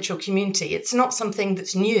residential community. It's not something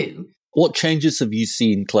that's new. What changes have you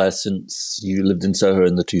seen, Claire, since you lived in Soho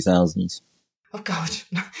in the 2000s? Oh, God,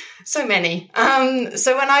 so many.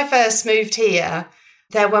 So when I first moved here,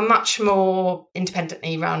 there were much more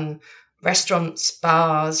independently run restaurants,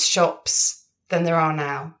 bars, shops than there are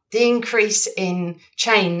now. The increase in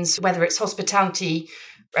chains, whether it's hospitality,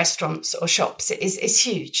 restaurants or shops, is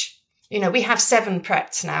huge. You know, we have 7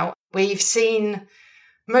 Pretts now. We've seen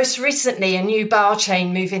most recently a new bar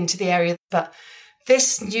chain move into the area. But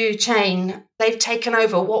this new chain, they've taken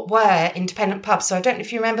over what were independent pubs. So I don't know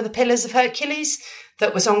if you remember the Pillars of Hercules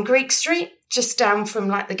that was on Greek Street, just down from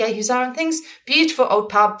like the Gay Hussar and things. Beautiful old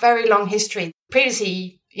pub, very long history.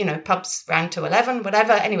 Previously, pubs ran to 11,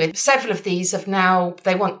 whatever. Anyway, several of these have now,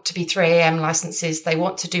 they want to be 3 a.m. licenses. They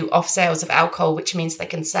want to do off sales of alcohol, which means they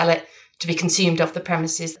can sell it to be consumed off the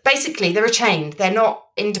premises. Basically, they're a chain. They're not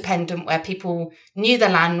independent where people knew the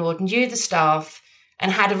landlord, knew the staff,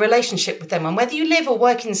 and had a relationship with them. And whether you live or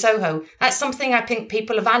work in Soho, that's something I think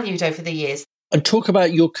people have valued over the years. And talk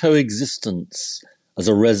about your coexistence as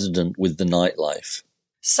a resident with the nightlife.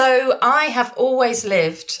 So I have always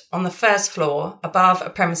lived on the first floor above a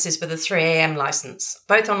premises with a 3 a.m. licence,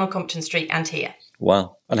 both on Old Compton Street and here.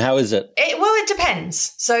 Wow. And how is it? It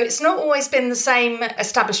depends. So it's not always been the same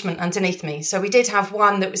establishment underneath me. So we did have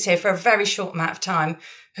one that was here for a very short amount of time,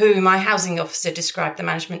 who my housing officer described the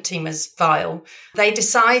management team as vile. They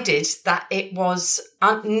decided that it was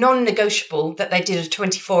non-negotiable that they did a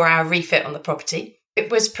 24-hour refit on the property.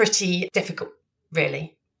 It was pretty difficult,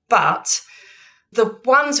 really. But the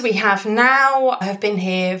ones we have now have been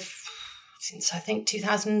here since, I think,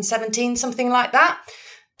 2017, something like that.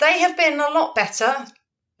 They have been a lot better,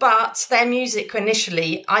 but their music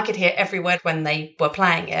initially, I could hear every word when they were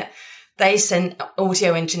playing it. They sent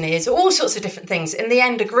audio engineers, all sorts of different things. In the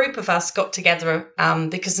end, a group of us got together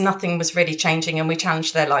because nothing was really changing, and we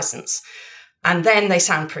challenged their license. And then they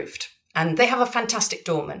soundproofed. And they have a fantastic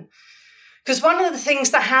doorman. Because one of the things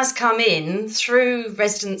that has come in through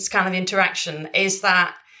residents' kind of interaction is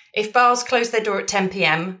that if bars close their door at 10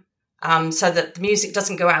 p.m. So that the music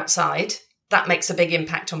doesn't go outside, that makes a big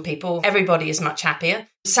impact on people. Everybody is much happier.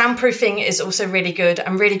 Soundproofing is also really good,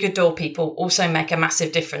 and really good door people also make a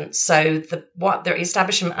massive difference. So the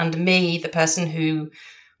establishment under me, the person who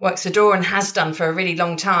works the door and has done for a really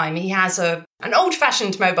long time, he has an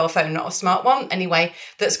old-fashioned mobile phone, not a smart one anyway,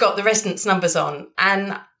 that's got the residents' numbers on.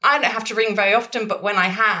 And I don't have to ring very often, but when I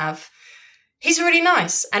have, he's really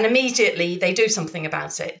nice. And immediately they do something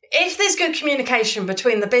about it. If there's good communication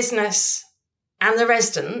between the business and the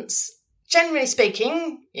residents, generally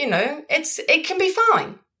speaking, it can be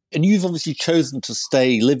fine. And you've obviously chosen to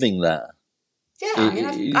stay living there. Yeah, I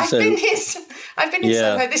mean, I've been here. I've been in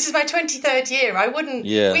Soho. This is my 23rd year. I wouldn't.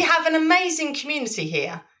 Yeah. We have an amazing community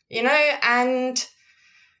here, and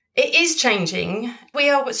it is changing. We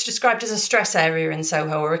are what's described as a stress area in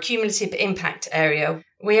Soho, or a cumulative impact area.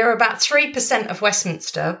 We are about 3% of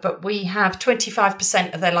Westminster, but we have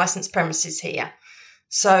 25% of their licensed premises here.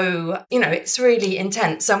 So, it's really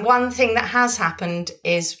intense. And one thing that has happened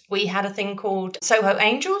is we had a thing called Soho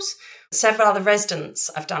Angels. Several other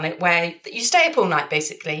residents have done it, where you stay up all night,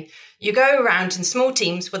 basically. You go around in small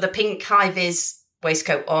teams with a pink high-vis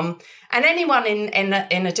waistcoat on, and anyone in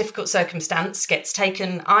a difficult circumstance gets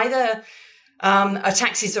taken. Either a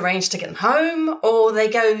taxi's arranged to get them home, or they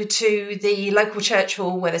go to the local church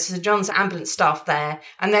hall where there's a John's ambulance staff there,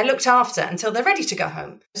 and they're looked after until they're ready to go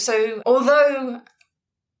home. So although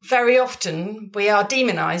very often we are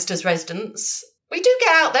demonised as residents, we do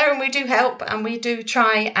get out there and we do help, and we do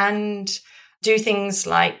try and do things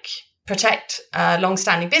like protect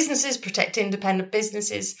long-standing businesses, protect independent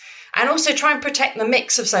businesses, and also try and protect the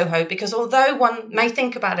mix of Soho, because although one may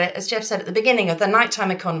think about it, as Jeff said at the beginning, of the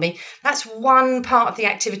nighttime economy, that's one part of the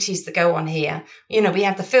activities that go on here. We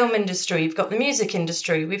have the film industry, we've got the music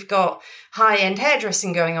industry, we've got high-end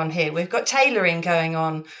hairdressing going on here, we've got tailoring going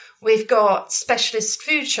on, we've got specialist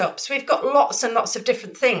food shops, we've got lots and lots of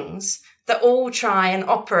different things that all try and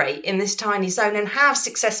operate in this tiny zone and have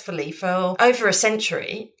successfully for over a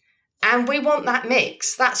century. And we want that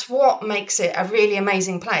mix. That's what makes it a really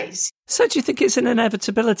amazing place. So do you think it's an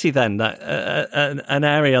inevitability then that an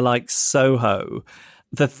area like Soho,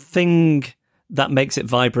 the thing that makes it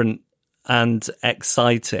vibrant and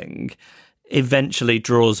exciting eventually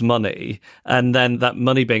draws money, and then that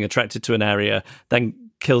money being attracted to an area then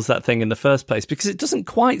kills that thing in the first place? Because it doesn't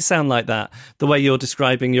quite sound like that, the way you're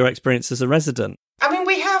describing your experience as a resident. I mean,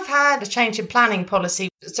 we have had a change in planning policy.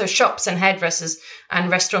 So shops and hairdressers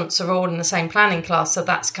and restaurants are all in the same planning class. So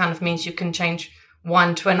that kind of means you can change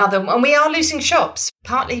one to another. And we are losing shops,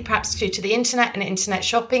 partly perhaps due to the internet and internet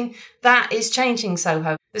shopping. That is changing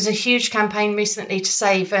Soho. There's a huge campaign recently to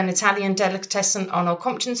save an Italian delicatessen on Old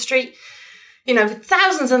Compton Street. With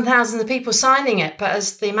thousands and thousands of people signing it. But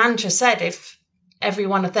as the manager said, if every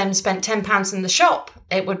one of them spent £10 in the shop,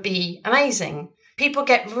 it would be amazing. People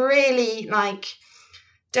get really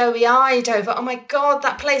doughy-eyed over, oh my God,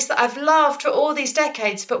 that place that I've loved for all these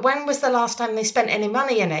decades, but when was the last time they spent any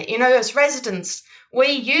money in it? As residents,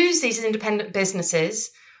 we use these independent businesses,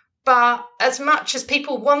 but as much as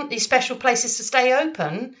people want these special places to stay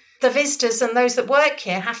open, the visitors and those that work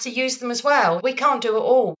here have to use them as well. We can't do it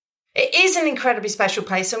all. It is an incredibly special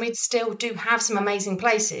place, and we still do have some amazing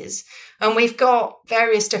places. And we've got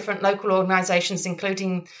various different local organisations,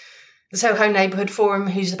 including the Soho Neighbourhood Forum,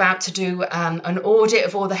 who's about to do an audit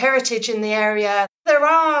of all the heritage in the area. There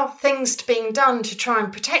are things being done to try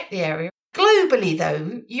and protect the area. Globally,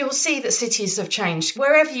 though, you'll see that cities have changed.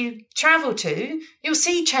 Wherever you travel to, you'll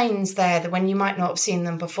see chains there that when you might not have seen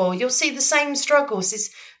them before. You'll see the same struggles. It's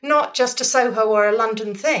not just a Soho or a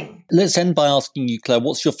London thing. Let's end by asking you, Claire,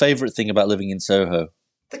 what's your favourite thing about living in Soho?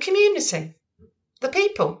 The community, the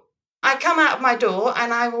people. I come out of my door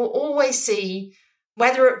and I will always see,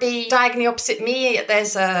 whether it be diagonally opposite me,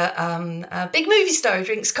 there's a big movie star who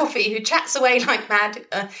drinks coffee, who chats away like mad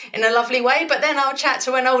in a lovely way. But then I'll chat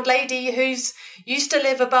to an old lady who's used to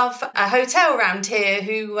live above a hotel around here,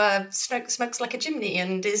 who smokes like a chimney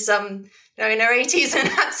and is in her 80s and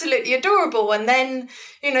absolutely adorable. And then,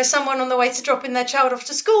 someone on the way to dropping their child off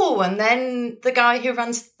to school. And then the guy who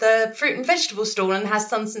runs the fruit and vegetable stall and has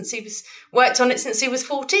done worked on it since he was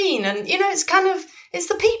 14. And, it's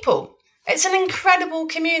the people. It's an incredible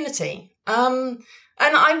community. And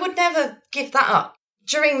I would never give that up.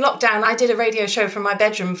 During lockdown, I did a radio show from my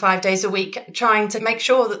bedroom 5 days a week, trying to make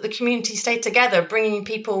sure that the community stayed together, bringing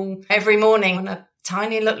people every morning on a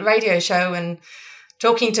tiny little radio show and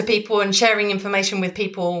talking to people and sharing information with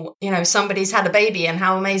people. Somebody's had a baby and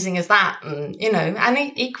how amazing is that? And,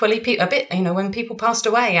 and equally when people passed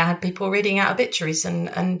away, I had people reading out obituaries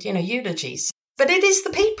and eulogies. But it is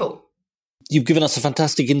the people. You've given us a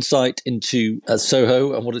fantastic insight into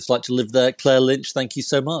Soho and what it's like to live there. Claire Lynch, thank you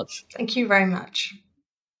so much. Thank you very much.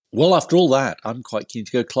 Well, after all that, I'm quite keen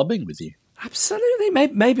to go clubbing with you. Absolutely.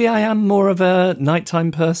 Maybe I am more of a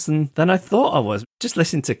nighttime person than I thought I was. Just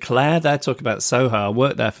listening to Claire there talk about Soho. I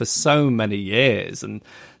worked there for so many years and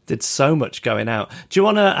did so much going out. Do you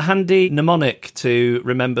want a handy mnemonic to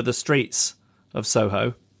remember the streets of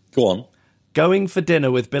Soho? Go on. Going for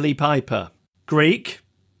dinner with Billy Piper. Greek,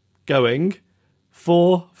 going.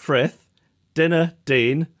 For Frith, dinner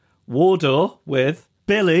Dean, Wardour with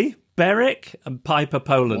Billy, Berwick and Piper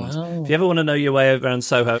Poland. Wow. If you ever want to know your way around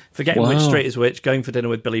Soho, forgetting which street is which, going for dinner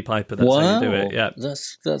with Billy Piper, that's how you do it. Yeah,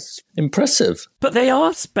 that's impressive. But they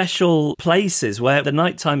are special places where the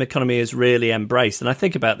nighttime economy is really embraced. And I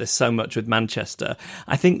think about this so much with Manchester.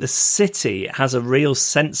 I think the city has a real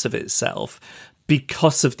sense of itself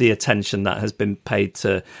because of the attention that has been paid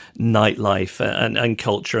to nightlife and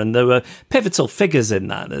culture. And there were pivotal figures in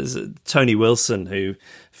that. There's Tony Wilson, who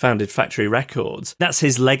founded Factory Records. That's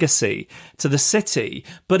his legacy to the city.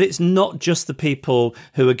 But it's not just the people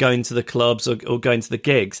who are going to the clubs or going to the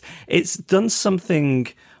gigs. It's done something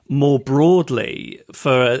more broadly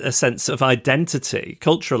for a sense of identity,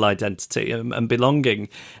 cultural identity and belonging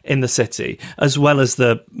in the city, as well as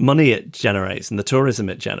the money it generates and the tourism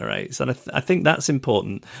it generates. And I think that's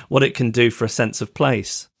important, what it can do for a sense of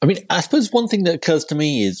place. I mean, I suppose one thing that occurs to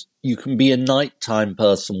me is you can be a nighttime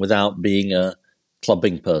person without being a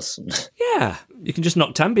clubbing person. Yeah, you can just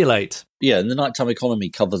noctambulate. Yeah, and the nighttime economy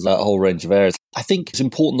covers that whole range of areas. I think it's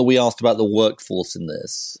important that we asked about the workforce in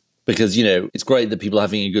this. Because, it's great that people are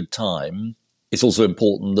having a good time. It's also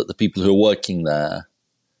important that the people who are working there,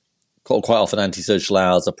 quite often antisocial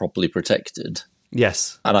hours, are properly protected.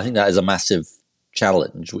 Yes. And I think that is a massive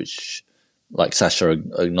challenge, which, like Sasha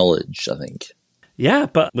acknowledged, I think. Yeah,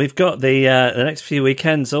 but we've got the next few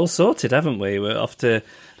weekends all sorted, haven't we? We're off to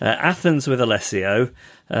Athens with Alessio,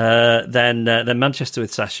 then Manchester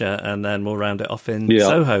with Sasha, and then we'll round it off in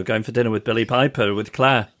Soho, going for dinner with Billy Piper with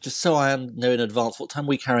Claire. Just so I know in advance, what time are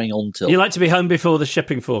we carrying on till? You like to be home before the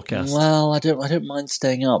shipping forecast? Well, I don't mind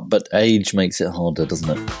staying up, but age makes it harder, doesn't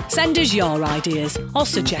it? Send us your ideas or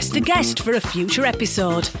suggest a guest for a future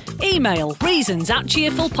episode. Email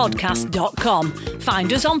reasons@cheerfulpodcast.com.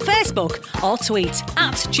 Find us on Facebook or tweet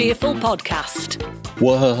 @cheerfulpodcast.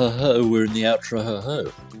 Whoa, we're in the outro,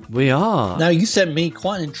 ho-ho. We are. Now, you sent me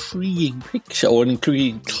quite an intriguing picture or an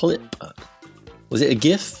intriguing clip. Was it a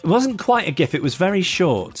GIF? It wasn't quite a GIF, it was very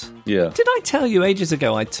short. Yeah. Did I tell you ages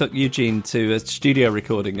ago I took Eugene to a studio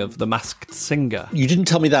recording of The Masked Singer? You didn't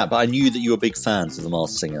tell me that, but I knew that you were big fans of The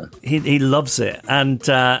Masked Singer. He loves it. And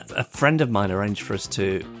a friend of mine arranged for us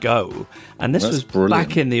to go. And this was brilliant.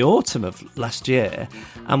 Back in the autumn of last year.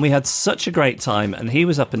 And we had such a great time. And he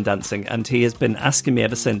was up and dancing. And he has been asking me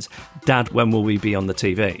ever since, Dad, when will we be on the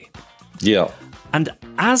TV? Yeah. And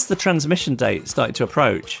as the transmission date started to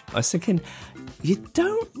approach, I was thinking, you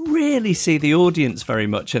don't really see the audience very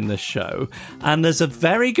much in this show, and there's a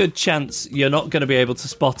very good chance you're not going to be able to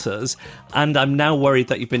spot us, and I'm now worried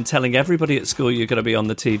that you've been telling everybody at school you're going to be on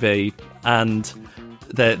the TV, and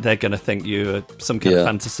they're going to think you're some kind of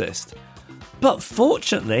fantasist. But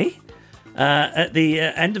fortunately, at the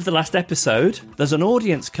end of the last episode, there's an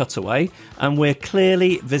audience cutaway, and we're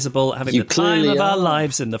clearly visible, having the time of our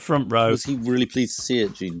lives in the front row. Was he really pleased to see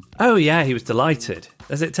it, Gene? Oh, yeah, he was delighted.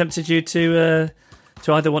 Has it tempted you to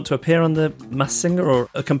either want to appear on The Masked Singer or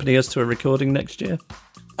accompany us to a recording next year?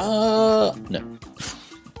 No.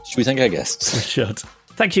 Should we thank our guests? We should.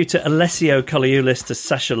 Thank you to Alessio Coliulis, to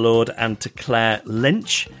Sacha Lord, and to Claire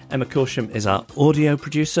Lynch. Emma Corsham is our audio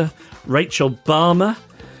producer. Rachel Balmer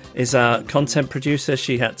is our content producer.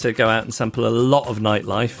 She had to go out and sample a lot of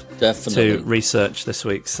nightlife to research this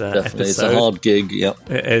week's episode. It's a hard gig, yep.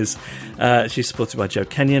 It is. She's supported by Joe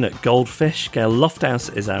Kenyon at Goldfish. Gail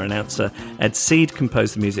Lofthouse is our announcer. Ed Seed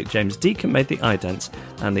composed the music. James Deacon made the idents.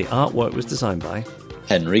 And the artwork was designed by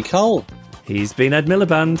Henry Cole. He's been Ed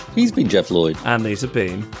Miliband. He's been Jeff Lloyd. And these have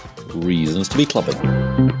been Reasons to be Clubbing.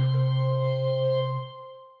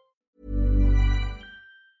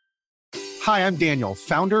 Hi, I'm Daniel,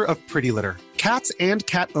 founder of Pretty Litter. Cats and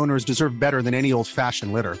cat owners deserve better than any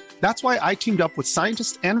old-fashioned litter. That's why I teamed up with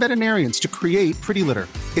scientists and veterinarians to create Pretty Litter.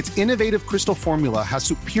 Its innovative crystal formula has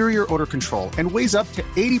superior odor control and weighs up to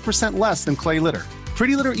 80% less than clay litter.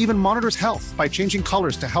 Pretty Litter even monitors health by changing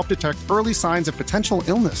colors to help detect early signs of potential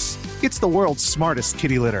illness. It's the world's smartest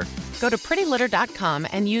kitty litter. Go to prettylitter.com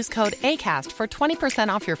and use code ACAST for 20%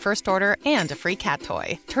 off your first order and a free cat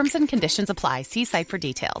toy. Terms and conditions apply. See site for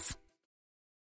details.